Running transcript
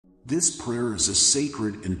This prayer is a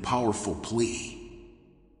sacred and powerful plea.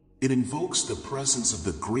 It invokes the presence of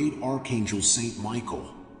the great Archangel Saint Michael,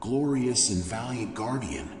 glorious and valiant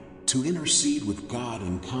guardian, to intercede with God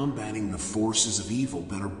in combating the forces of evil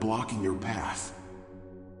that are blocking your path.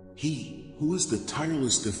 He, who is the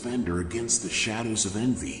tireless defender against the shadows of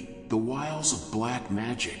envy, the wiles of black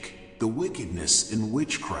magic, the wickedness and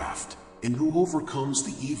witchcraft, and who overcomes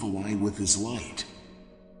the evil eye with his light.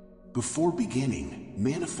 Before beginning,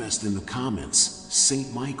 manifest in the comments,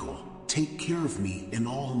 Saint Michael, take care of me and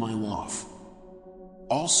all whom I love.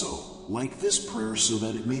 Also, like this prayer so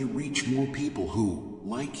that it may reach more people who,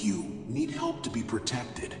 like you, need help to be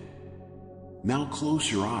protected. Now close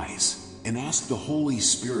your eyes and ask the Holy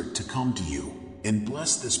Spirit to come to you and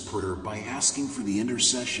bless this prayer by asking for the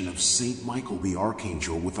intercession of Saint Michael the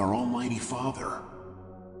Archangel with our Almighty Father.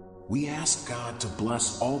 We ask God to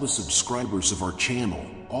bless all the subscribers of our channel,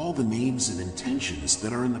 all the names and intentions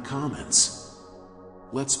that are in the comments.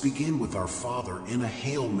 Let's begin with our Father in a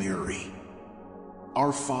Hail Mary.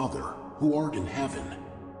 Our Father, who art in heaven,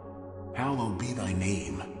 hallowed be thy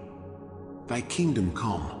name. Thy kingdom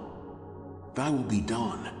come. Thy will be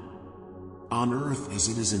done, on earth as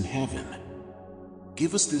it is in heaven.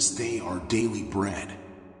 Give us this day our daily bread,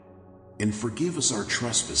 and forgive us our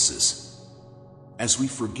trespasses, as we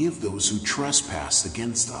forgive those who trespass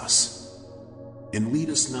against us. And lead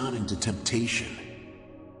us not into temptation,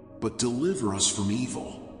 but deliver us from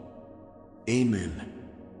evil. Amen.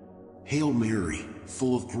 Hail Mary,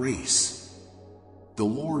 full of grace, the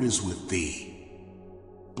Lord is with thee.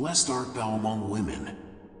 Blessed art thou among women,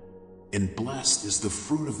 and blessed is the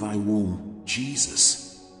fruit of thy womb,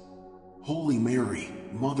 Jesus. Holy Mary,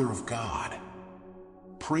 Mother of God,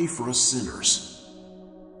 pray for us sinners,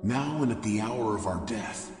 now and at the hour of our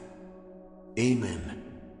death. Amen.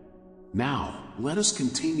 Now, let us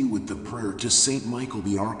continue with the prayer to Saint Michael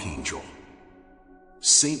the Archangel.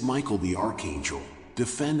 Saint Michael the Archangel,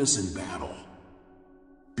 defend us in battle.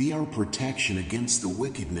 Be our protection against the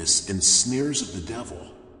wickedness and snares of the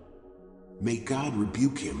devil. May God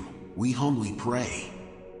rebuke him, we humbly pray.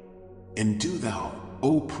 And do thou,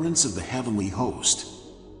 O Prince of the heavenly host,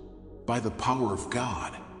 by the power of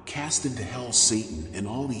God, cast into hell Satan and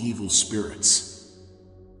all the evil spirits,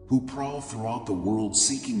 who prowl throughout the world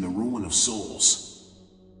seeking the ruin of souls.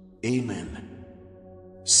 Amen.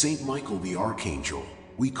 Saint Michael the Archangel,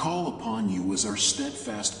 we call upon you as our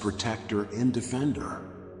steadfast protector and defender.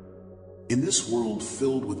 In this world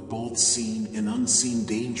filled with both seen and unseen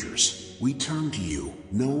dangers, we turn to you,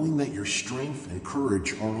 knowing that your strength and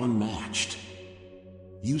courage are unmatched.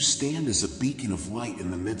 You stand as a beacon of light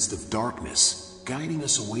in the midst of darkness, guiding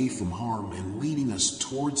us away from harm and leading us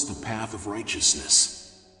towards the path of righteousness.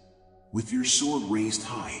 With your sword raised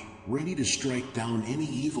high, ready to strike down any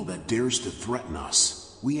evil that dares to threaten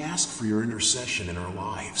us, we ask for your intercession in our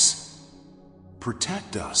lives.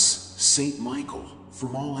 Protect us, Saint Michael,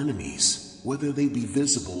 from all enemies, whether they be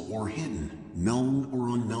visible or hidden, known or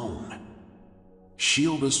unknown.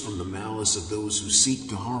 Shield us from the malice of those who seek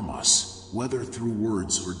to harm us, whether through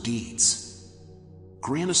words or deeds.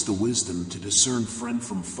 Grant us the wisdom to discern friend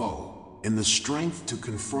from foe, and the strength to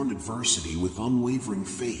confront adversity with unwavering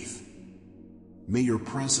faith. May your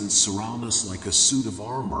presence surround us like a suit of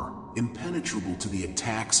armor, impenetrable to the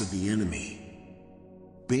attacks of the enemy.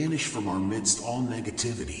 Banish from our midst all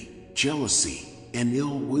negativity, jealousy, and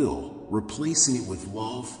ill will, replacing it with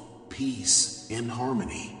love, peace, and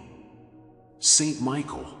harmony. Saint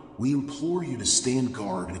Michael, we implore you to stand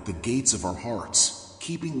guard at the gates of our hearts,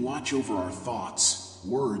 keeping watch over our thoughts,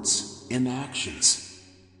 words, and actions.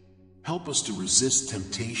 Help us to resist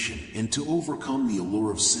temptation and to overcome the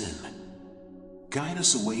allure of sin. Guide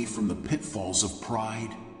us away from the pitfalls of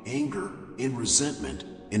pride, anger, and resentment,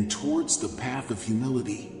 and towards the path of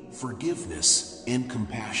humility, forgiveness, and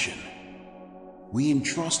compassion. We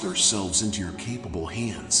entrust ourselves into your capable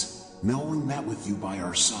hands, knowing that with you by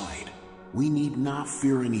our side, we need not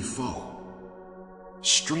fear any foe.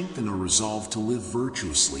 Strengthen our resolve to live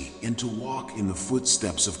virtuously and to walk in the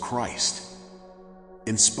footsteps of Christ.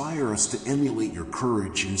 Inspire us to emulate your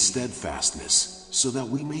courage and steadfastness, so that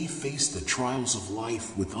we may face the trials of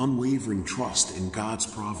life with unwavering trust in God's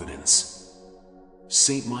providence.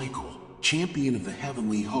 Saint Michael, champion of the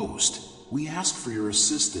heavenly host, we ask for your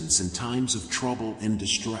assistance in times of trouble and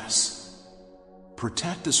distress.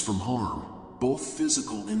 Protect us from harm, both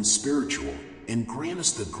physical and spiritual, and grant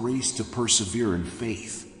us the grace to persevere in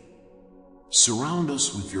faith. Surround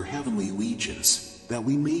us with your heavenly legions, that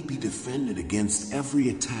we may be defended against every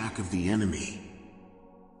attack of the enemy.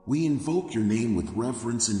 We invoke your name with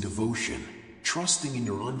reverence and devotion, trusting in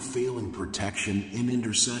your unfailing protection and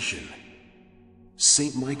intercession.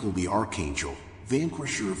 Saint Michael the Archangel,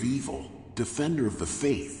 vanquisher of evil, defender of the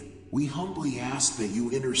faith, we humbly ask that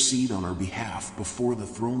you intercede on our behalf before the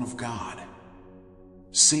throne of God.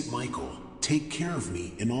 Saint Michael, take care of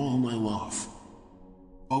me in all my love.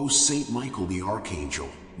 O Saint Michael the Archangel,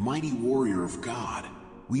 mighty warrior of God,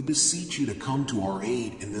 we beseech you to come to our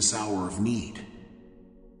aid in this hour of need.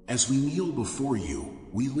 As we kneel before you,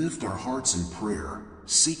 we lift our hearts in prayer,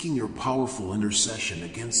 seeking your powerful intercession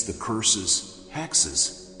against the curses,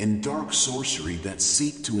 hexes, and dark sorcery that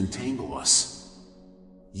seek to entangle us.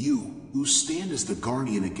 You, who stand as the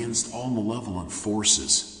guardian against all malevolent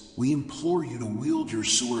forces, we implore you to wield your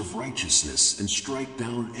sword of righteousness and strike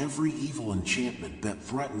down every evil enchantment that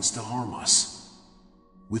threatens to harm us.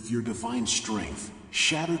 With your divine strength,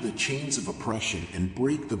 shatter the chains of oppression and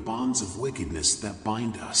break the bonds of wickedness that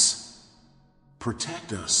bind us.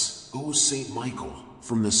 Protect us, O Saint Michael,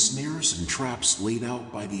 from the snares and traps laid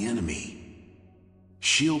out by the enemy.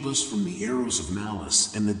 Shield us from the arrows of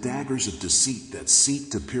malice and the daggers of deceit that seek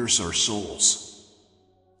to pierce our souls.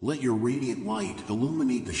 Let your radiant light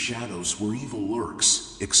illuminate the shadows where evil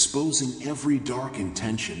lurks, exposing every dark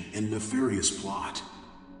intention and nefarious plot.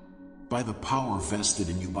 By the power vested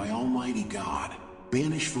in you by Almighty God,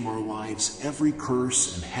 banish from our lives every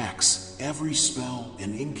curse and hex, every spell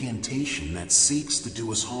and incantation that seeks to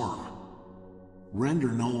do us harm.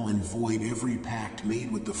 Render null and void every pact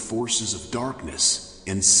made with the forces of darkness,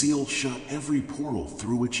 and seal shut every portal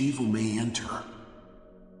through which evil may enter.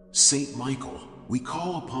 Saint Michael, we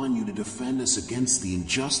call upon you to defend us against the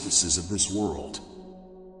injustices of this world.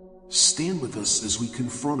 Stand with us as we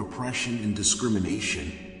confront oppression and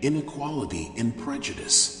discrimination, inequality and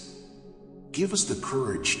prejudice. Give us the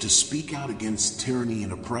courage to speak out against tyranny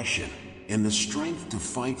and oppression, and the strength to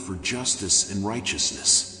fight for justice and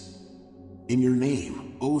righteousness. In your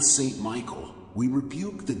name, O Saint Michael, we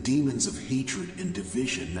rebuke the demons of hatred and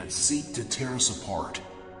division that seek to tear us apart.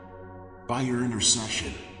 By your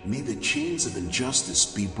intercession, may the chains of injustice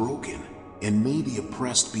be broken, and may the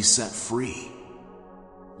oppressed be set free.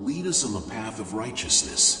 Lead us on the path of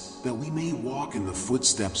righteousness, that we may walk in the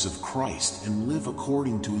footsteps of Christ and live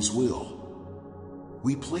according to his will.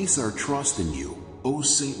 We place our trust in you, O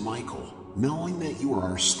Saint Michael, knowing that you are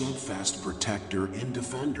our steadfast protector and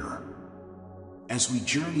defender. As we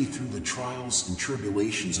journey through the trials and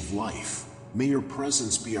tribulations of life, may your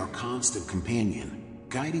presence be our constant companion,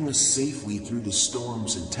 guiding us safely through the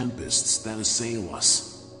storms and tempests that assail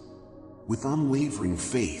us. With unwavering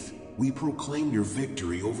faith, we proclaim your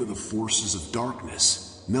victory over the forces of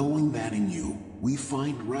darkness, knowing that in you we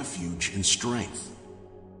find refuge and strength.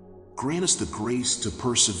 Grant us the grace to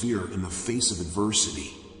persevere in the face of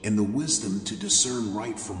adversity, and the wisdom to discern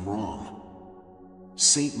right from wrong.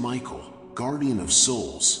 Saint Michael, guardian of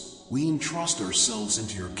souls, we entrust ourselves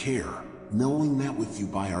into your care, knowing that with you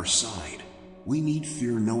by our side, we need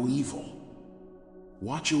fear no evil.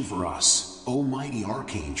 Watch over us, O mighty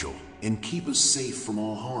Archangel, and keep us safe from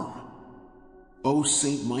all harm. O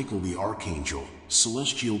Saint Michael the Archangel,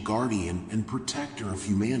 celestial guardian and protector of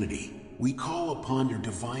humanity, we call upon your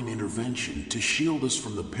divine intervention to shield us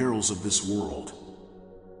from the perils of this world.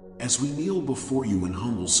 As we kneel before you in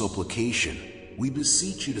humble supplication, we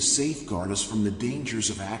beseech you to safeguard us from the dangers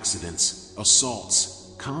of accidents,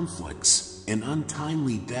 assaults, conflicts, and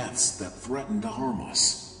untimely deaths that threaten to harm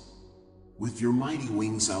us. With your mighty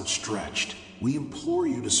wings outstretched, we implore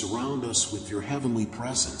you to surround us with your heavenly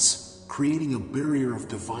presence, creating a barrier of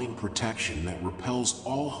divine protection that repels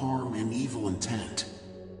all harm and evil intent.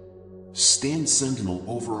 Stand sentinel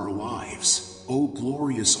over our lives, O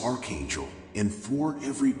glorious Archangel, and thwart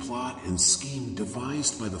every plot and scheme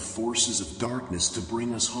devised by the forces of darkness to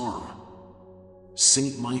bring us harm.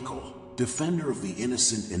 Saint Michael, defender of the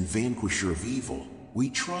innocent and vanquisher of evil, we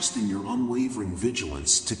trust in your unwavering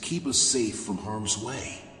vigilance to keep us safe from harm's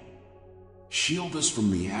way. Shield us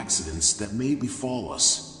from the accidents that may befall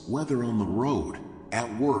us, whether on the road,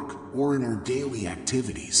 at work, or in our daily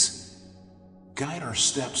activities. Guide our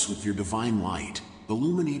steps with your divine light,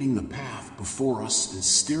 illuminating the path before us and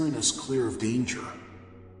steering us clear of danger.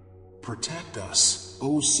 Protect us,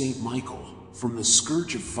 O Saint Michael, from the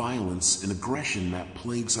scourge of violence and aggression that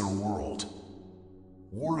plagues our world.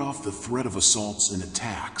 Ward off the threat of assaults and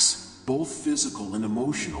attacks, both physical and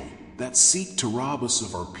emotional, that seek to rob us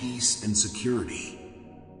of our peace and security.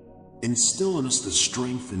 Instill in us the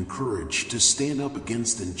strength and courage to stand up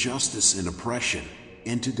against injustice and oppression,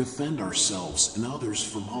 and to defend ourselves and others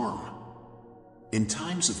from harm. In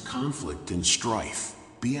times of conflict and strife,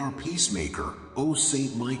 be our peacemaker, O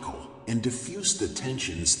Saint Michael, and diffuse the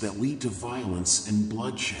tensions that lead to violence and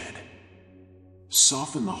bloodshed.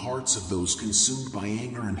 Soften the hearts of those consumed by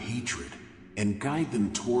anger and hatred, and guide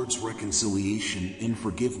them towards reconciliation and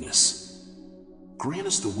forgiveness. Grant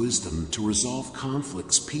us the wisdom to resolve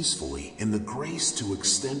conflicts peacefully and the grace to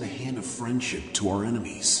extend a hand of friendship to our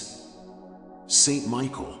enemies. Saint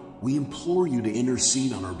Michael, we implore you to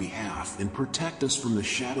intercede on our behalf and protect us from the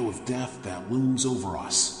shadow of death that looms over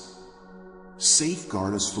us.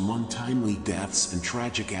 Safeguard us from untimely deaths and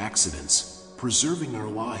tragic accidents, preserving our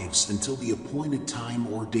lives until the appointed time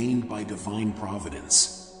ordained by divine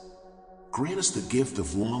providence. Grant us the gift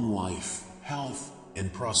of long life, health,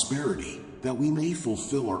 and prosperity, that we may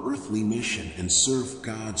fulfill our earthly mission and serve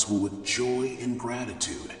God's will with joy and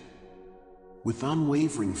gratitude. With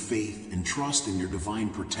unwavering faith and trust in your divine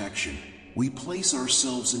protection, we place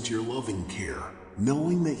ourselves into your loving care,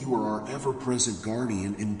 knowing that you are our ever-present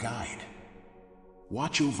guardian and guide.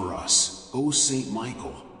 Watch over us, O Saint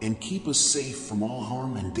Michael, and keep us safe from all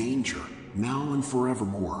harm and danger, now and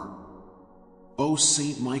forevermore. O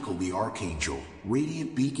Saint Michael the Archangel,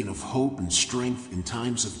 radiant beacon of hope and strength in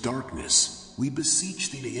times of darkness, we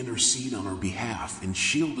beseech thee to intercede on our behalf and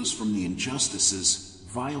shield us from the injustices,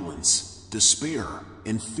 violence, despair,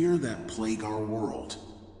 and fear that plague our world.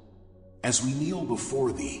 As we kneel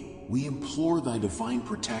before thee, we implore thy divine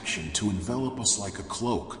protection to envelop us like a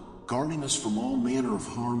cloak, guarding us from all manner of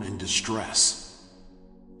harm and distress.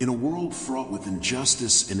 In a world fraught with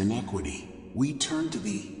injustice and inequity, we turn to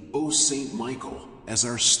thee, O Saint Michael, as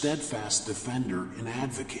our steadfast defender and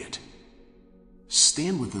advocate.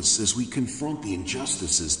 Stand with us as we confront the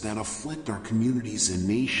injustices that afflict our communities and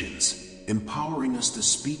nations, empowering us to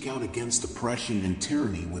speak out against oppression and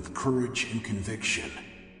tyranny with courage and conviction.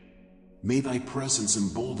 May thy presence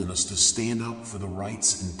embolden us to stand up for the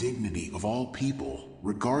rights and dignity of all people,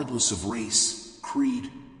 regardless of race,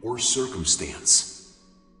 creed, or circumstance.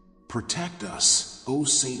 Protect us, O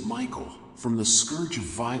Saint Michael, from the scourge of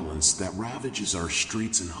violence that ravages our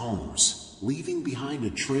streets and homes, leaving behind a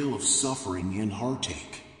trail of suffering and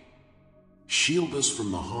heartache. Shield us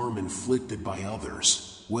from the harm inflicted by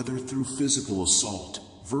others, whether through physical assault,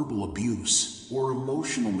 verbal abuse, or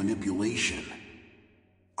emotional manipulation.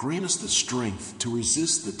 Grant us the strength to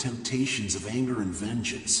resist the temptations of anger and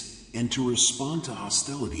vengeance, and to respond to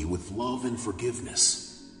hostility with love and forgiveness.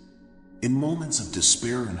 In moments of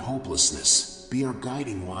despair and hopelessness, be our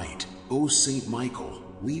guiding light, O Saint Michael,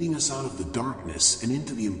 leading us out of the darkness and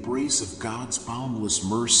into the embrace of God's boundless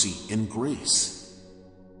mercy and grace.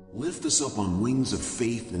 Lift us up on wings of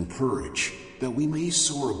faith and courage, that we may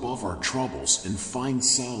soar above our troubles and find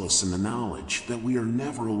solace in the knowledge that we are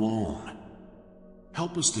never alone.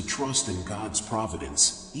 Help us to trust in God's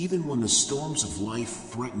providence, even when the storms of life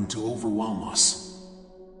threaten to overwhelm us.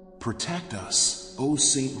 Protect us, O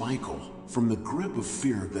Saint Michael, from the grip of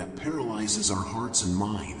fear that paralyzes our hearts and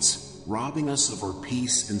minds, robbing us of our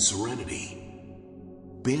peace and serenity.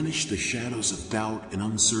 Banish the shadows of doubt and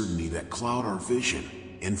uncertainty that cloud our vision,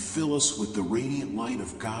 and fill us with the radiant light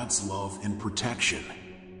of God's love and protection.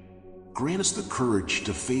 Grant us the courage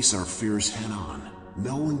to face our fears head-on,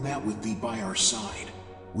 knowing that with thee by our side,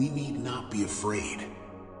 we need not be afraid.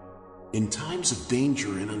 In times of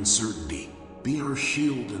danger and uncertainty, be our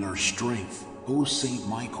shield and our strength, O Saint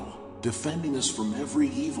Michael, defending us from every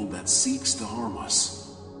evil that seeks to harm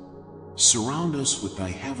us. Surround us with thy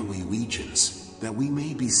heavenly legions, that we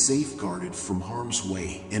may be safeguarded from harm's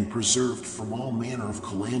way and preserved from all manner of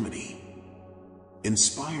calamity.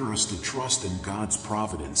 Inspire us to trust in God's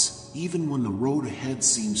providence, even when the road ahead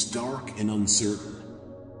seems dark and uncertain.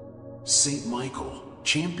 Saint Michael,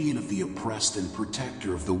 champion of the oppressed and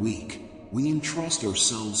protector of the weak, we entrust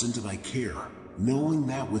ourselves into thy care, knowing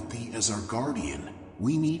that with thee as our guardian,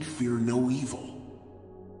 we need fear no evil.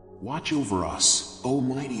 Watch over us, O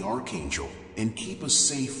mighty Archangel, and keep us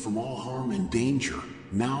safe from all harm and danger,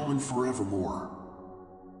 now and forevermore.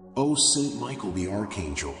 O Saint Michael the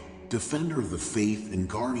Archangel, defender of the faith and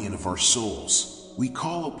guardian of our souls, we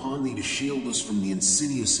call upon thee to shield us from the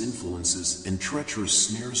insidious influences and treacherous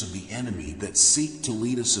snares of the enemy that seek to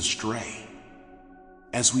lead us astray.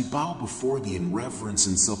 As we bow before thee in reverence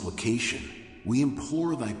and supplication, we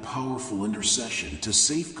implore thy powerful intercession to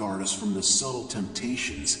safeguard us from the subtle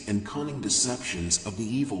temptations and cunning deceptions of the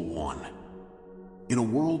evil one. In a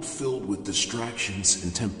world filled with distractions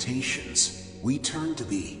and temptations, we turn to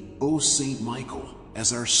thee, O Saint Michael,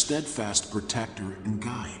 as our steadfast protector and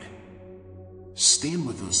guide. Stand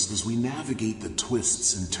with us as we navigate the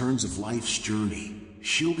twists and turns of life's journey,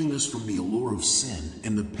 shielding us from the allure of sin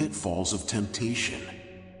and the pitfalls of temptation.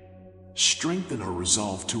 Strengthen our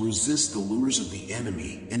resolve to resist the lures of the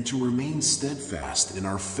enemy and to remain steadfast in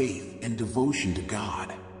our faith and devotion to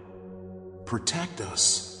God. Protect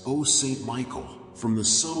us, O Saint Michael, from the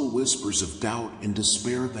subtle whispers of doubt and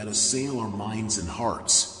despair that assail our minds and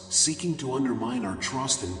hearts, seeking to undermine our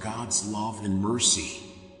trust in God's love and mercy.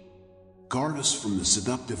 Guard us from the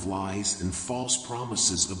seductive lies and false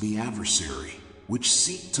promises of the adversary, which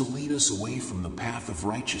seek to lead us away from the path of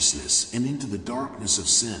righteousness and into the darkness of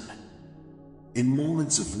sin. In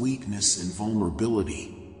moments of weakness and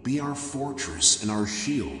vulnerability, be our fortress and our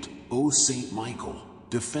shield, O Saint Michael,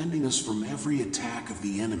 defending us from every attack of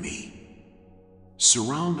the enemy.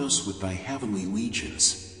 Surround us with thy heavenly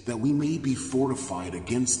legions, that we may be fortified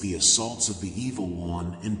against the assaults of the evil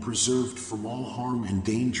one and preserved from all harm and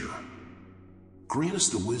danger. Grant us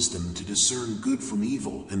the wisdom to discern good from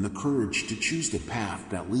evil and the courage to choose the path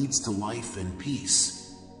that leads to life and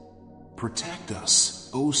peace. Protect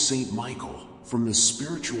us, O Saint Michael, from the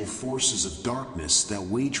spiritual forces of darkness that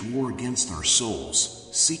wage war against our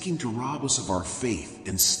souls, seeking to rob us of our faith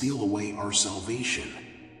and steal away our salvation.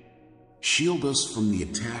 Shield us from the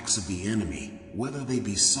attacks of the enemy, whether they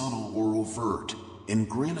be subtle or overt, and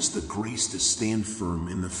grant us the grace to stand firm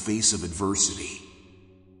in the face of adversity.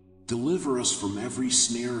 Deliver us from every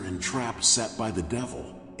snare and trap set by the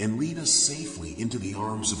devil, and lead us safely into the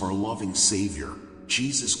arms of our loving Savior,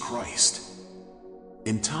 Jesus Christ.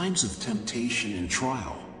 In times of temptation and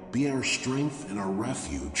trial, be our strength and our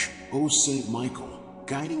refuge, O Saint Michael,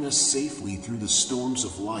 guiding us safely through the storms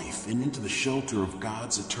of life and into the shelter of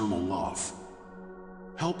God's eternal love.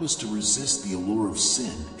 Help us to resist the allure of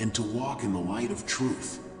sin and to walk in the light of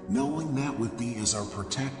truth, knowing that with thee as our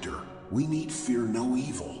protector, we need fear no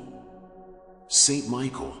evil. Saint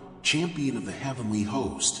Michael, champion of the heavenly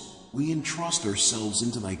host, we entrust ourselves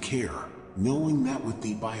into thy care, knowing that with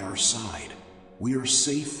thee by our side, we are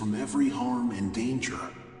safe from every harm and danger.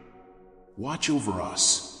 Watch over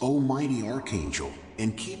us, O mighty Archangel,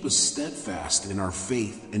 and keep us steadfast in our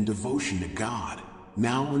faith and devotion to God,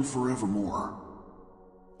 now and forevermore.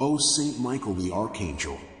 O Saint Michael the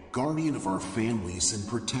Archangel, guardian of our families and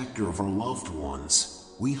protector of our loved ones,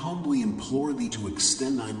 we humbly implore thee to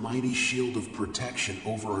extend thy mighty shield of protection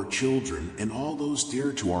over our children and all those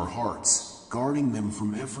dear to our hearts, guarding them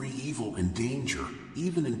from every evil and danger,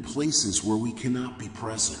 even in places where we cannot be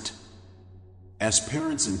present. As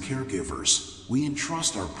parents and caregivers, we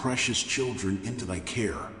entrust our precious children into thy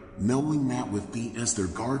care, knowing that with thee as their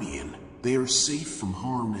guardian, they are safe from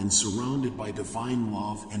harm and surrounded by divine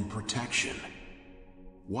love and protection.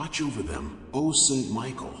 Watch over them, O Saint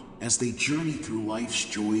Michael, as they journey through life's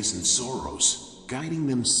joys and sorrows, guiding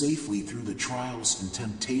them safely through the trials and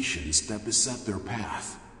temptations that beset their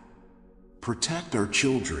path. Protect our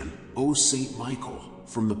children, O Saint Michael,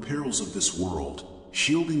 from the perils of this world,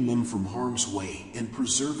 shielding them from harm's way and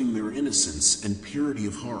preserving their innocence and purity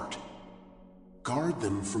of heart. Guard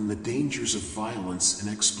them from the dangers of violence and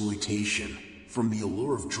exploitation, from the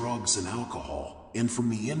allure of drugs and alcohol, and from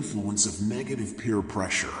the influence of negative peer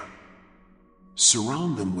pressure.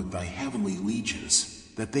 Surround them with thy heavenly legions,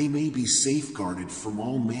 that they may be safeguarded from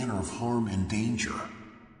all manner of harm and danger.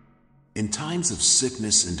 In times of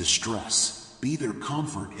sickness and distress, be their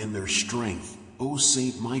comfort and their strength, O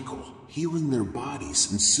Saint Michael, healing their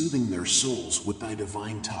bodies and soothing their souls with thy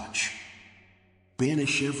divine touch.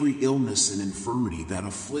 Banish every illness and infirmity that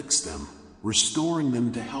afflicts them, restoring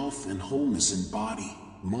them to health and wholeness in body,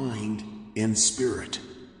 mind, and spirit.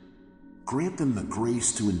 Grant them the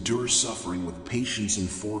grace to endure suffering with patience and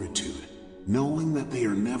fortitude, knowing that they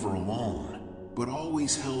are never alone, but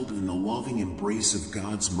always held in the loving embrace of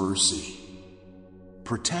God's mercy.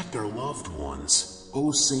 Protect our loved ones,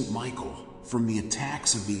 O Saint Michael, from the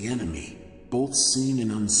attacks of the enemy, both seen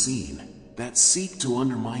and unseen, that seek to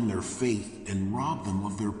undermine their faith and rob them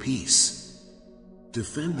of their peace.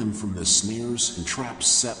 Defend them from the snares and traps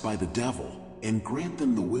set by the devil, and grant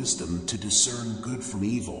them the wisdom to discern good from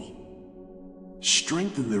evil.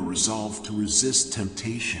 Strengthen their resolve to resist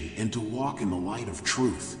temptation and to walk in the light of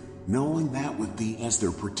truth, knowing that with thee as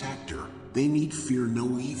their protector, they need fear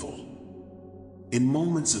no evil. In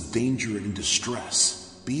moments of danger and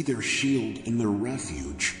distress, be their shield and their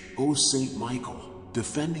refuge, O Saint Michael,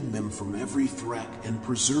 defending them from every threat and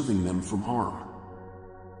preserving them from harm.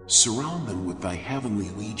 Surround them with thy heavenly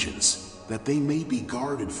legions, that they may be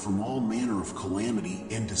guarded from all manner of calamity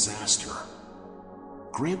and disaster.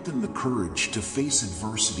 Grant them the courage to face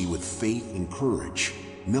adversity with faith and courage,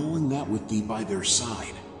 knowing that with thee by their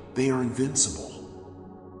side, they are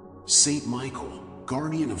invincible. Saint Michael,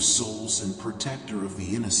 guardian of souls and protector of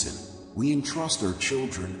the innocent, we entrust our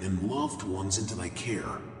children and loved ones into thy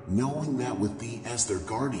care, knowing that with thee as their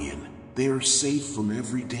guardian, they are safe from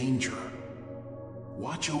every danger.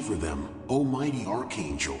 Watch over them, O mighty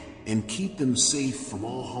Archangel, and keep them safe from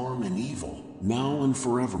all harm and evil, now and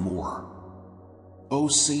forevermore. O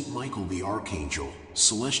Saint Michael the Archangel,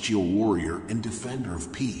 celestial warrior and defender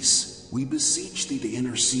of peace, we beseech thee to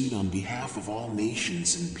intercede on behalf of all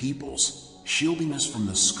nations and peoples, shielding us from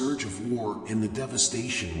the scourge of war and the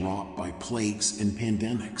devastation wrought by plagues and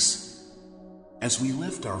pandemics. As we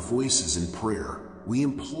lift our voices in prayer, we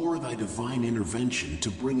implore thy divine intervention to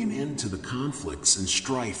bring an end to the conflicts and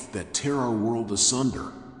strife that tear our world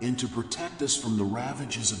asunder, and to protect us from the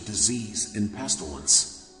ravages of disease and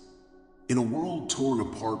pestilence. In a world torn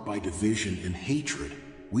apart by division and hatred,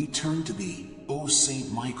 we turn to thee, O Saint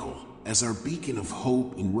Michael, as our beacon of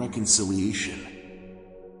hope and reconciliation.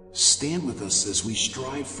 Stand with us as we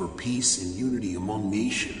strive for peace and unity among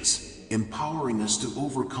nations, empowering us to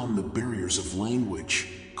overcome the barriers of language,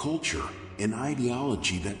 culture, and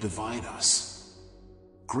ideology that divide us.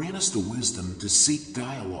 Grant us the wisdom to seek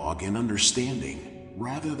dialogue and understanding,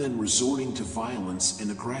 rather than resorting to violence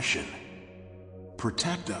and aggression.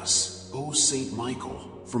 Protect us, O Saint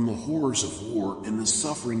Michael, from the horrors of war and the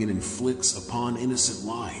suffering it inflicts upon innocent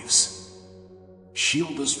lives.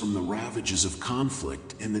 Shield us from the ravages of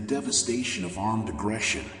conflict and the devastation of armed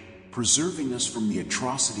aggression, preserving us from the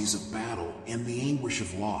atrocities of battle and the anguish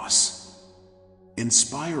of loss.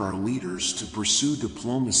 Inspire our leaders to pursue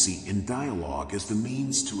diplomacy and dialogue as the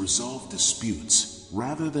means to resolve disputes,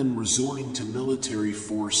 rather than resorting to military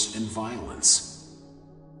force and violence.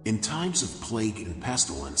 In times of plague and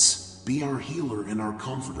pestilence, be our healer and our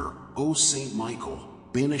comforter, O Saint Michael,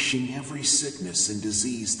 banishing every sickness and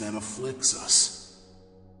disease that afflicts us.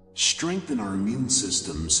 Strengthen our immune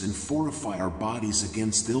systems and fortify our bodies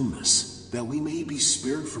against illness, that we may be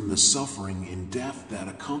spared from the suffering and death that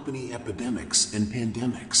accompany epidemics and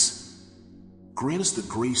pandemics. Grant us the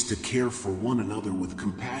grace to care for one another with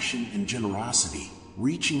compassion and generosity,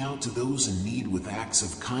 reaching out to those in need with acts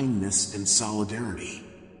of kindness and solidarity.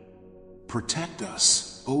 Protect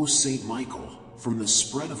us, O Saint Michael, from the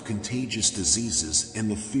spread of contagious diseases and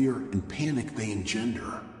the fear and panic they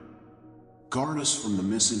engender. Guard us from the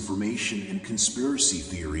misinformation and conspiracy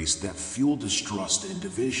theories that fuel distrust and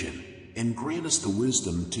division, and grant us the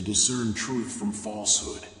wisdom to discern truth from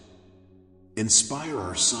falsehood. Inspire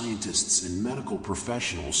our scientists and medical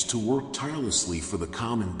professionals to work tirelessly for the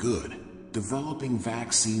common good, developing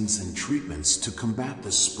vaccines and treatments to combat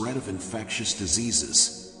the spread of infectious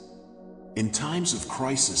diseases. In times of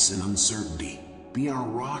crisis and uncertainty, be our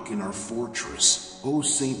rock and our fortress, O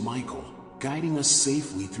Saint Michael, guiding us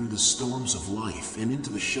safely through the storms of life and into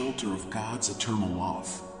the shelter of God's eternal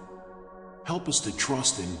love. Help us to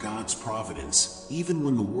trust in God's providence, even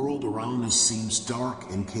when the world around us seems dark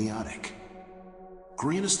and chaotic.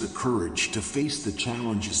 Grant us the courage to face the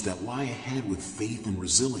challenges that lie ahead with faith and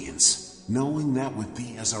resilience, knowing that with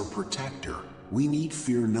thee as our protector, we need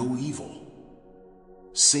fear no evil.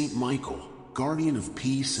 Saint Michael, guardian of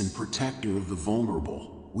peace and protector of the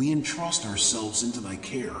vulnerable, we entrust ourselves into thy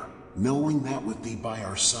care, knowing that with thee by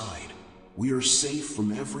our side, we are safe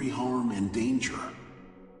from every harm and danger.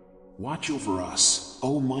 Watch over us,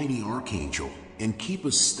 O mighty Archangel, and keep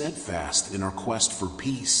us steadfast in our quest for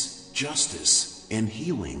peace, justice, and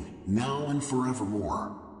healing, now and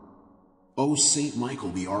forevermore. O Saint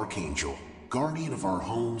Michael the Archangel, guardian of our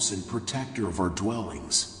homes and protector of our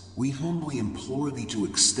dwellings, we humbly implore thee to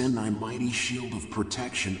extend thy mighty shield of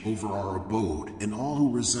protection over our abode and all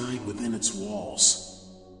who reside within its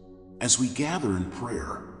walls. As we gather in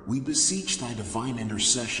prayer, we beseech thy divine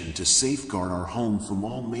intercession to safeguard our home from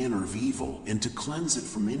all manner of evil and to cleanse it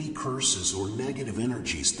from any curses or negative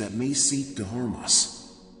energies that may seek to harm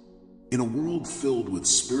us. In a world filled with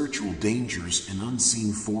spiritual dangers and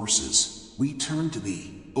unseen forces, we turn to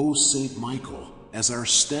thee, O Saint Michael, as our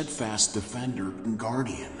steadfast defender and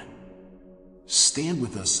guardian. Stand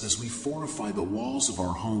with us as we fortify the walls of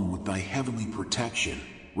our home with thy heavenly protection,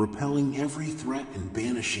 repelling every threat and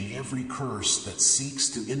banishing every curse that seeks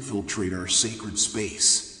to infiltrate our sacred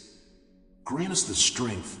space. Grant us the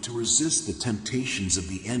strength to resist the temptations of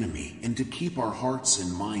the enemy and to keep our hearts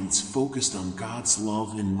and minds focused on God's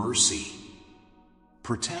love and mercy.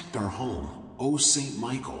 Protect our home, O Saint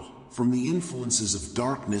Michael, from the influences of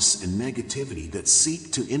darkness and negativity that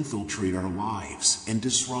seek to infiltrate our lives and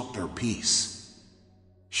disrupt our peace.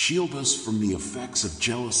 Shield us from the effects of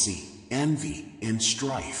jealousy, envy, and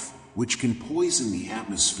strife, which can poison the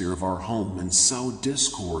atmosphere of our home and sow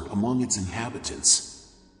discord among its inhabitants.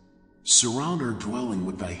 Surround our dwelling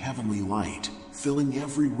with thy heavenly light, filling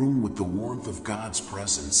every room with the warmth of God's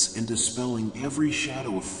presence and dispelling every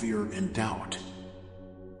shadow of fear and doubt.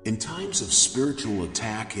 In times of spiritual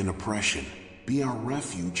attack and oppression, be our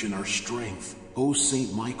refuge and our strength, O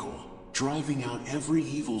Saint Michael, driving out every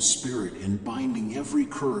evil spirit and binding every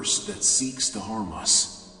curse that seeks to harm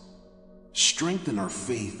us. Strengthen our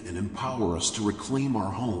faith and empower us to reclaim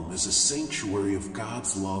our home as a sanctuary of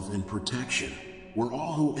God's love and protection, where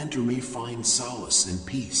all who enter may find solace and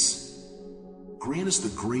peace. Grant us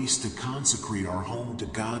the grace to consecrate our home to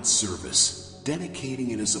God's service,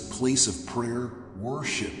 dedicating it as a place of prayer,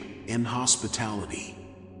 worship, and hospitality.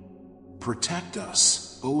 Protect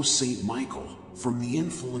us, O Saint Michael, from the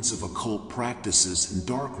influence of occult practices and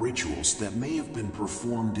dark rituals that may have been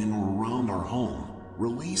performed in or around our home,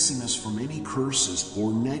 releasing us from any curses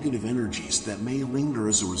or negative energies that may linger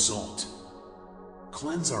as a result.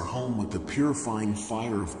 Cleanse our home with the purifying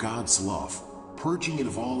fire of God's love, purging it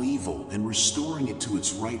of all evil and restoring it to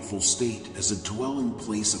its rightful state as a dwelling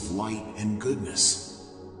place of light and goodness.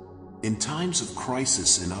 In times of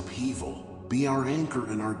crisis and upheaval, be our anchor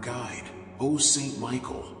and our guide, O Saint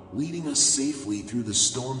Michael, leading us safely through the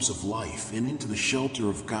storms of life and into the shelter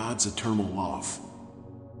of God's eternal love.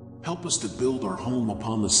 Help us to build our home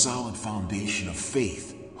upon the solid foundation of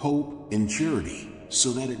faith, hope, and charity,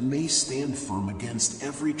 so that it may stand firm against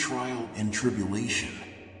every trial and tribulation.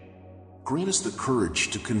 Grant us the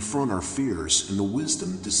courage to confront our fears and the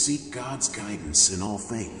wisdom to seek God's guidance in all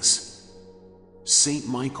things. Saint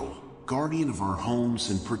Michael, guardian of our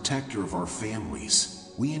homes and protector of our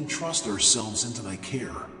families, we entrust ourselves into thy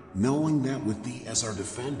care, knowing that with thee as our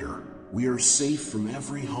defender, we are safe from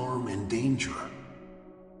every harm and danger.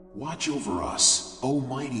 Watch over us, O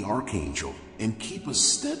mighty Archangel, and keep us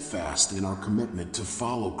steadfast in our commitment to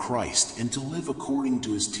follow Christ and to live according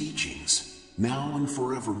to his teachings, now and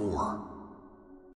forevermore.